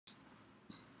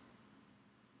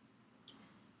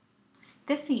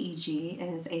This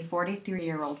EEG is a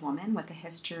 43-year-old woman with a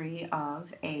history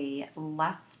of a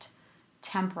left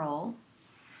temporal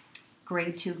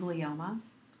grade 2 glioma,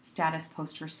 status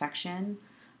post-resection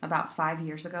about 5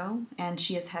 years ago, and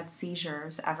she has had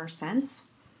seizures ever since.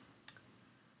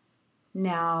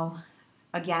 Now,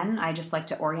 again, I just like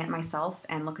to orient myself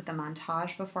and look at the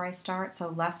montage before I start. So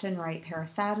left and right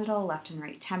parasagittal, left and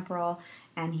right temporal,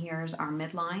 and here's our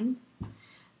midline.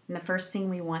 And the first thing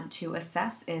we want to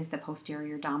assess is the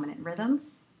posterior dominant rhythm.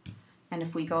 And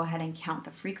if we go ahead and count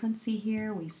the frequency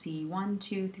here, we see 1,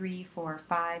 2, 3, 4,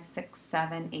 5, 6,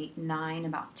 7, 8, 9,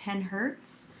 about 10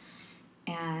 hertz.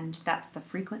 And that's the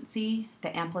frequency.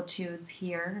 The amplitudes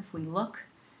here, if we look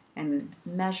and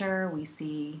measure, we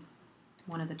see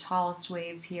one of the tallest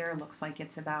waves here looks like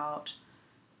it's about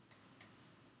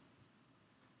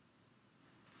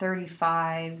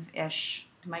 35-ish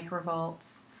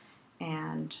microvolts,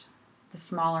 and the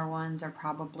smaller ones are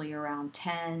probably around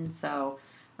 10, so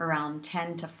around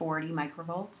 10 to 40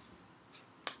 microvolts.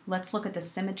 Let's look at the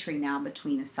symmetry now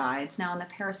between the sides. Now in the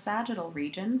parasagittal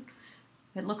region,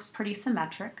 it looks pretty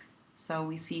symmetric, so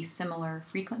we see similar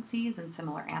frequencies and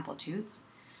similar amplitudes.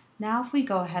 Now if we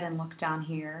go ahead and look down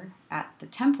here at the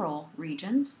temporal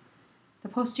regions, the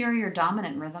posterior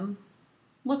dominant rhythm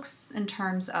looks in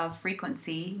terms of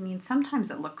frequency. I mean,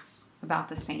 sometimes it looks about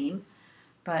the same,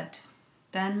 but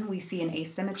then we see an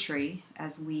asymmetry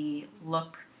as we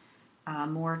look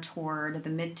more toward the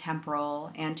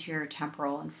mid-temporal, anterior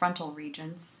temporal, and frontal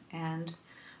regions. And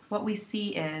what we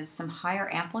see is some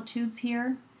higher amplitudes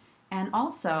here and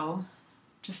also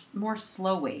just more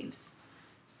slow waves.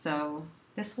 So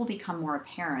this will become more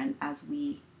apparent as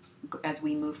we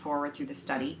move forward through the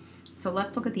study. So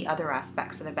let's look at the other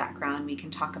aspects of the background. We can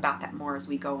talk about that more as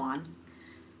we go on.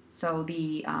 So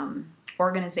the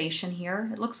organization here,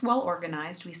 it looks well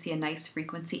organized. We see a nice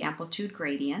frequency amplitude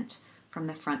gradient from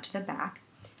the front to the back,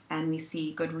 and we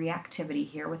see good reactivity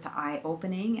here with the eye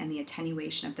opening and the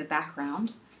attenuation of the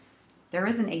background. There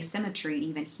is an asymmetry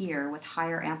even here with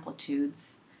higher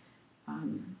amplitudes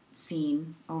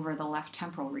seen over the left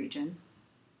temporal region.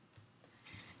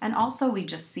 And also we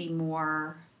just see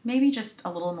more, maybe just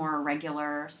a little more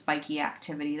irregular spiky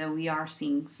activity, though we are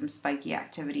seeing some spiky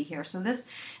activity here. So this,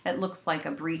 it looks like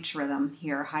a breech rhythm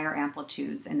here, higher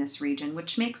amplitudes in this region,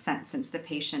 which makes sense since the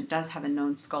patient does have a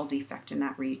known skull defect in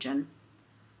that region.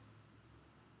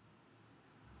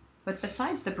 But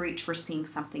besides the breech, we're seeing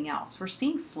something else. We're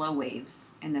seeing slow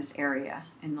waves in this area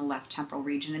in the left temporal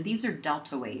region, and these are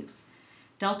delta waves.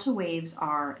 Delta waves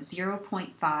are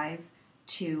 0.5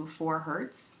 to 4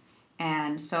 hertz.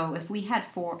 And so if we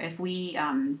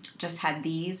just had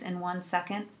these in 1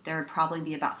 second, there would probably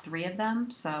be about 3 of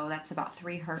them. So that's about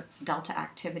 3 hertz delta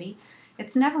activity.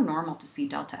 It's never normal to see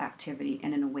delta activity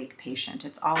in an awake patient.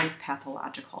 It's always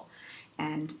pathological.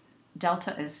 And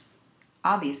delta is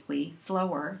obviously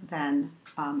slower than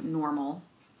normal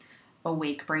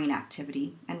awake brain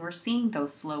activity. And we're seeing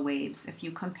those slow waves. If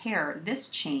you compare this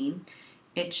chain,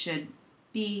 it should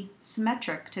be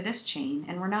symmetric to this chain,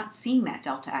 and we're not seeing that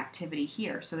delta activity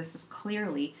here. So this is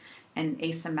clearly an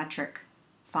asymmetric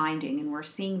finding, and we're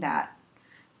seeing that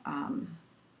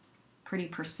pretty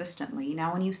persistently.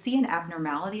 Now, when you see an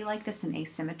abnormality like this, an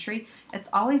asymmetry, it's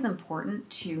always important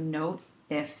to note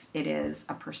if it is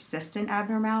a persistent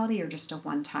abnormality or just a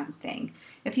one-time thing.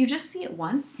 If you just see it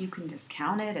once, you can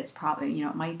discount it. It's probably,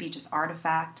 it might be just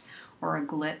artifact or a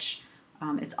glitch.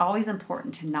 It's always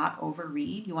important to not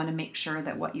overread. You want to make sure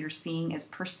that what you're seeing is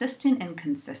persistent and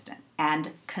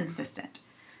consistent.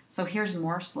 So here's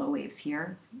more slow waves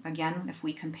here. Again, if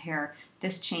we compare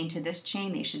this chain to this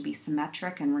chain, they should be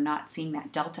symmetric, and we're not seeing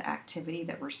that delta activity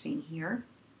that we're seeing here.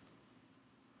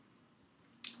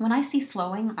 When I see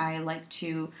slowing, I like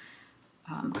to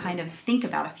kind of think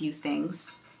about a few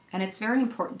things. And it's very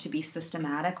important to be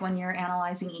systematic when you're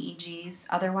analyzing EEGs.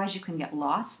 Otherwise, you can get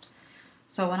lost.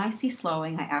 So when I see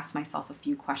slowing, I ask myself a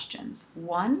few questions.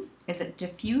 One, is it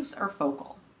diffuse or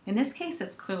focal? In this case,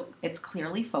 it's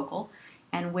clearly focal.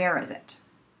 And where is it?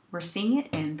 We're seeing it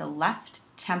in the left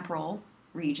temporal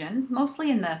region, mostly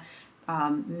in the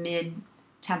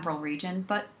mid-temporal region,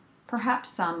 but perhaps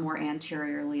some more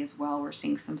anteriorly as well. We're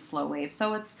seeing some slow waves.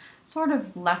 So it's sort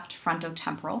of left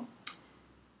frontotemporal.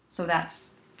 So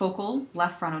that's focal,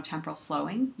 left frontotemporal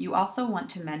slowing. You also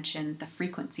want to mention the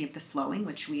frequency of the slowing,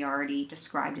 which we already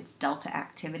described, its delta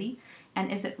activity.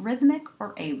 And is it rhythmic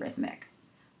or arrhythmic?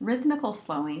 Rhythmical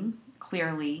slowing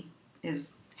clearly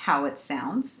is how it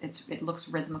sounds. It looks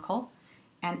rhythmical.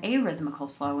 And arrhythmical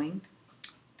slowing,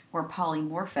 or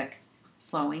polymorphic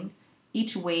slowing,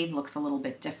 each wave looks a little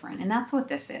bit different. And that's what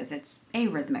this is. It's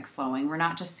arrhythmic slowing. We're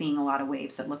not just seeing a lot of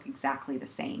waves that look exactly the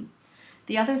same.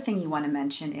 The other thing you want to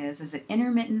mention is it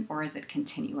intermittent or is it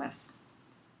continuous?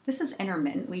 This is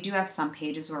intermittent. We do have some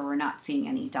pages where we're not seeing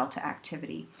any delta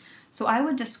activity. So I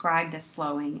would describe this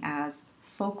slowing as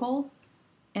focal,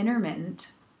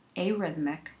 intermittent,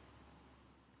 arrhythmic,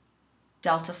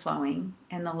 delta slowing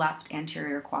in the left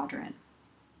anterior quadrant.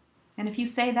 And if you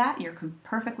say that, you're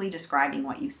perfectly describing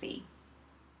what you see.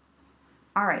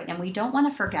 All right, and we don't want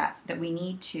to forget that we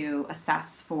need to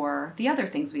assess for the other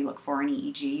things we look for in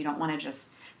EEG. You don't want to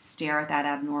just stare at that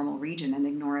abnormal region and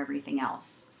ignore everything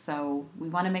else. So we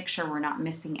want to make sure we're not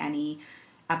missing any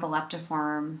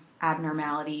epileptiform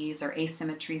abnormalities or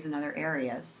asymmetries in other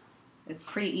areas. It's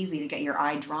pretty easy to get your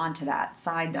eye drawn to that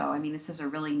side, though. I mean, this is a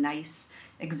really nice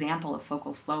example of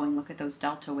focal slowing. Look at those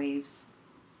delta waves.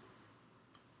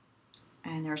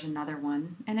 And there's another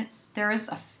one. And there is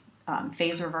a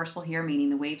phase reversal here, meaning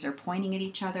the waves are pointing at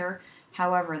each other.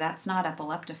 However, that's not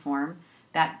epileptiform.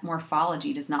 That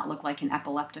morphology does not look like an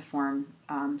epileptiform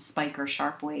spike or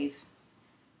sharp wave.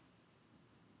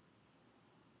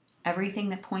 Everything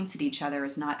that points at each other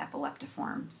is not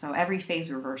epileptiform. So every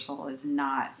phase reversal is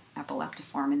not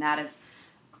epileptiform, and that is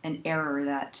an error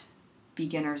that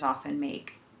beginners often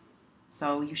make.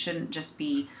 So you shouldn't just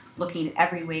be looking at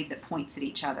every wave that points at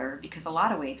each other, because a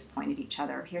lot of waves point at each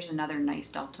other. Here's another nice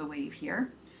delta wave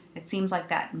here. It seems like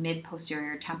that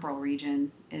mid-posterior temporal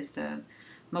region is the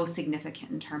most significant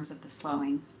in terms of the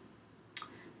slowing.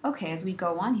 Okay, as we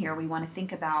go on here, we want to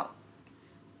think about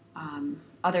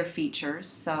other features.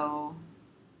 So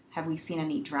have we seen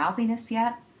any drowsiness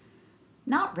yet?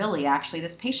 Not really, actually.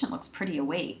 This patient looks pretty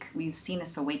awake. We've seen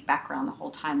this awake background the whole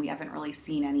time. We haven't really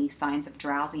seen any signs of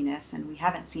drowsiness, and we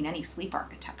haven't seen any sleep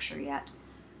architecture yet.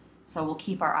 So we'll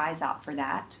keep our eyes out for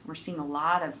that. We're seeing a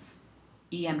lot of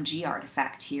EMG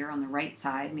artifact here on the right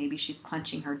side. Maybe she's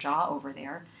clenching her jaw over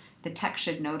there. The tech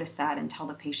should notice that and tell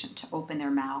the patient to open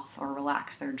their mouth or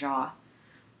relax their jaw.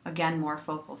 Again, more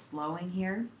focal slowing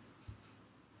here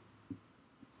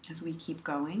as we keep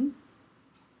going.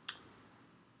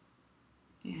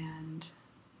 And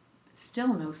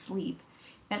still no sleep.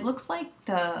 It looks like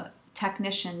the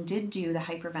technician did do the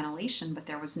hyperventilation, but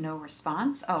there was no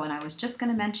response. Oh, and I was just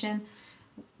going to mention,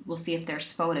 we'll see if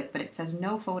there's photic, but it says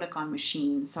no photic on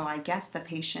machine. So I guess the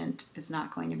patient is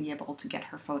not going to be able to get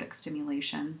her photic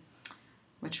stimulation,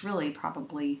 which really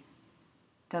probably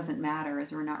doesn't matter,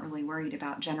 as we're not really worried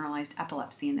about generalized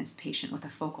epilepsy in this patient with a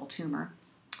focal tumor.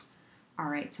 All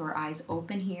right, so her eyes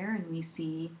open here, and we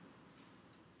see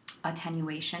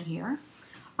attenuation here.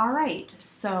 All right,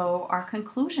 so our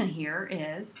conclusion here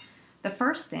is the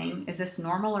first thing, is this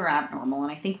normal or abnormal?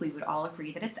 And I think we would all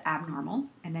agree that it's abnormal.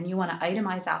 And then you want to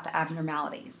itemize out the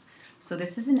abnormalities. So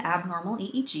this is an abnormal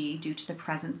EEG due to the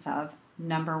presence of,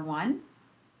 number one,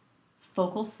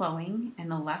 focal slowing in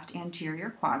the left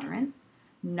anterior quadrant.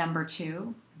 Number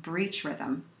two, breech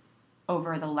rhythm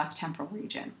over the left temporal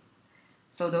region.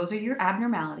 So those are your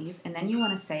abnormalities, and then you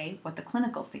want to say what the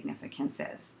clinical significance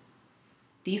is.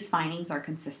 These findings are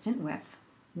consistent with,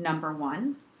 number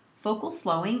one, focal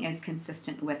slowing is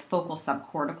consistent with focal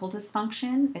subcortical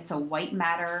dysfunction. It's a white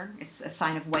matter, it's a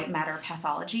sign of white matter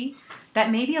pathology. That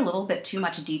may be a little bit too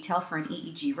much detail for an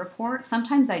EEG report.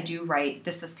 Sometimes I do write,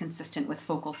 this is consistent with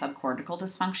focal subcortical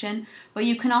dysfunction, but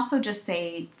you can also just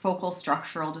say focal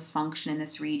structural dysfunction in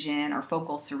this region or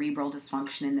focal cerebral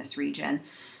dysfunction in this region.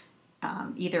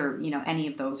 Either, any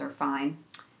of those are fine.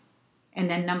 And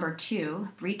then number two,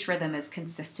 breech rhythm is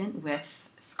consistent with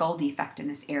skull defect in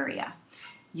this area.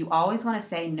 You always want to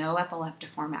say no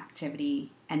epileptiform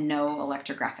activity and no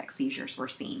electrographic seizures were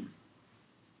seen.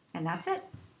 And that's it.